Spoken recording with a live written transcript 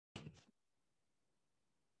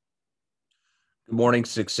Good morning,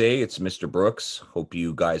 6A. It's Mr. Brooks. Hope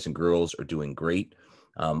you guys and girls are doing great.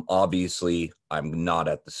 Obviously, I'm not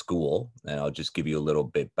at the school, and I'll just give you a little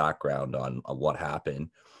bit background on what happened.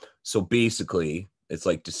 So basically, it's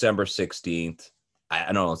like December 16th. I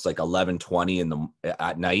don't know, it's like 11:20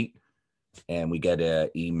 at night, and we get an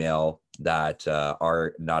email that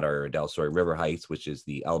our not our Del sorry River Heights, which is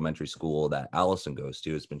the elementary school that Allison goes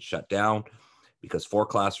to, has been shut down because 4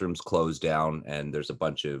 classrooms closed down, and there's a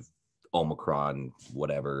bunch of Omicron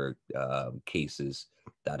whatever cases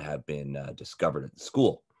that have been discovered at the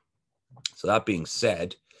school. So that being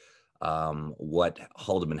said, what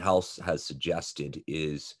Haldeman Health has suggested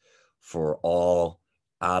is for all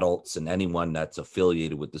adults and anyone that's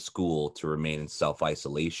affiliated with the school to remain in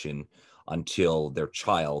self-isolation until their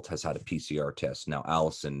child has had a PCR test. Now,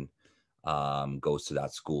 Allison goes to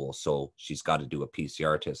that school, so she's got to do a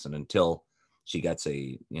PCR test, and until she gets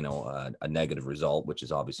a negative result, which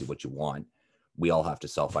is obviously what you want, we all have to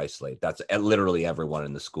self-isolate. That's literally everyone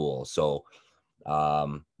in the school. So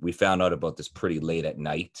we found out about this pretty late at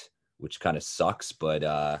night, which kind of sucks, but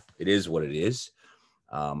it is what it is.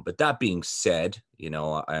 But that being said,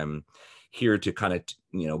 I'm here to kind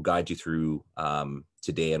of, guide you through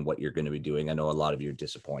today and what you're going to be doing. I know a lot of you are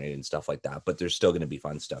disappointed and stuff like that, but there's still going to be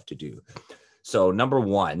fun stuff to do. So number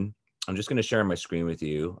one, I'm just going to share my screen with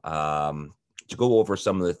you to go over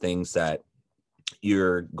some of the things that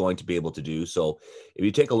you're going to be able to do. So if you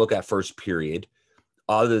take a look at first period,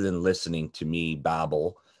 other than listening to me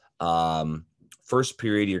babble, first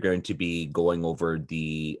period, you're going to be going over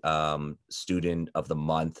the student of the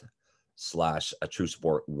month / a true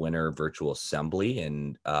sport winner virtual assembly.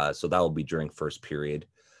 And so that will be during first period.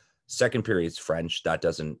 Second period is French. That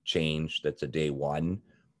doesn't change. That's a day one.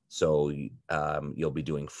 So you'll be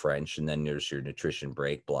doing French, and then there's your nutrition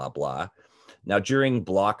break, blah, blah. Now, during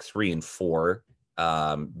block 3 and 4,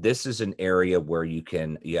 this is an area where you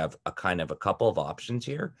have a kind of a couple of options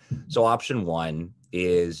here. So option 1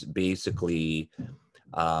 is basically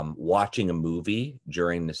watching a movie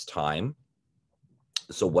during this time.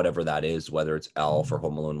 So whatever that is, whether it's Elf or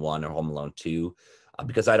Home Alone 1 or Home Alone 2,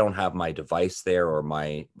 because I don't have my device there or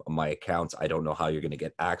my accounts, I don't know how you're going to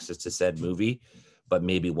get access to said movie, but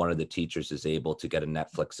maybe one of the teachers is able to get a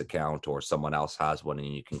Netflix account or someone else has one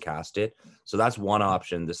and you can cast it. So that's one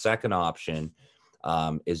option. The second option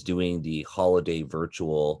is doing the holiday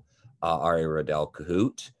virtual Ari Riddell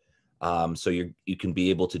Kahoot. So you can be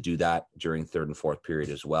able to do that during third and fourth period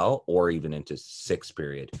as well, or even into sixth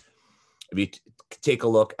period. If you take a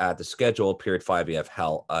look at the schedule, period 5, you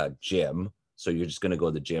have gym. So you're just going to go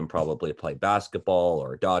to the gym, probably play basketball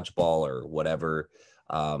or dodgeball or whatever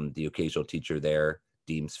the occasional teacher there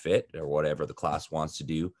deems fit or whatever the class wants to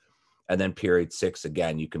do. And then period 6,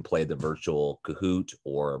 again, you can play the virtual Kahoot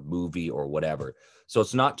or movie or whatever. So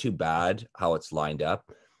it's not too bad how it's lined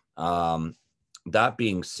up. That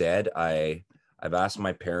being said, I've asked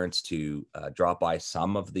my parents to drop by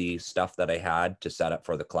some of the stuff that I had to set up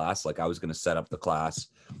for the class. Like I was going to set up the class,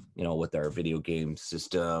 with our video game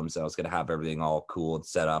systems. I was going to have everything all cool and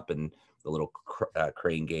set up and the little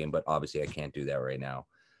crane game, but obviously I can't do that right now.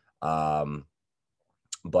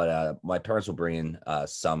 But my parents will bring in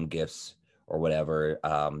some gifts or whatever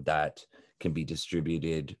that can be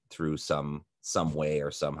distributed through some way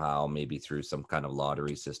or somehow, maybe through some kind of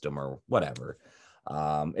lottery system or whatever.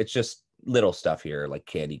 It's just little stuff here like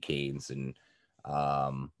candy canes and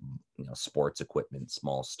sports equipment,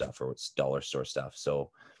 small stuff, or it's dollar store stuff.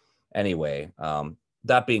 So anyway,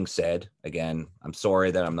 that being said, again, I'm sorry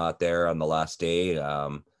that I'm not there on the last day.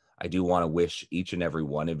 I do want to wish each and every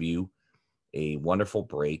one of you a wonderful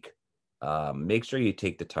break. Make sure you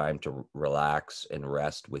take the time to relax and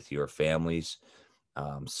rest with your families.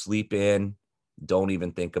 Sleep in. Don't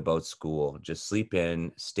even think about school. Just sleep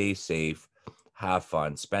in, stay safe, have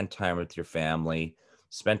fun, spend time with your family,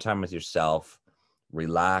 spend time with yourself,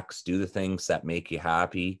 relax, do the things that make you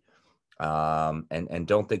happy. And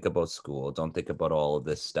don't think about school. Don't think about all of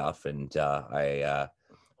this stuff. And I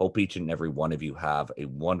hope each and every one of you have a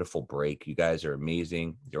wonderful break. You guys are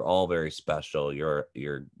amazing. You're all very special. You're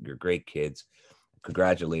great kids.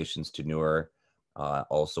 Congratulations to Noor,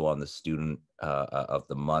 also on the student of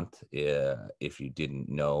the month. If you didn't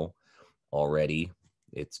know already,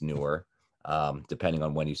 it's Noor, depending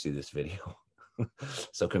on when you see this video.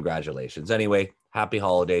 So congratulations. Anyway, happy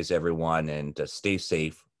holidays, everyone, and stay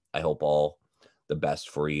safe. I hope all the best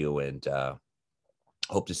for you, and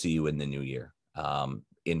hope to see you in the new year.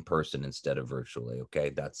 In person instead of virtually.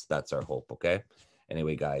 Okay. That's our hope. Okay.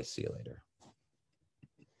 Anyway, guys, see you later.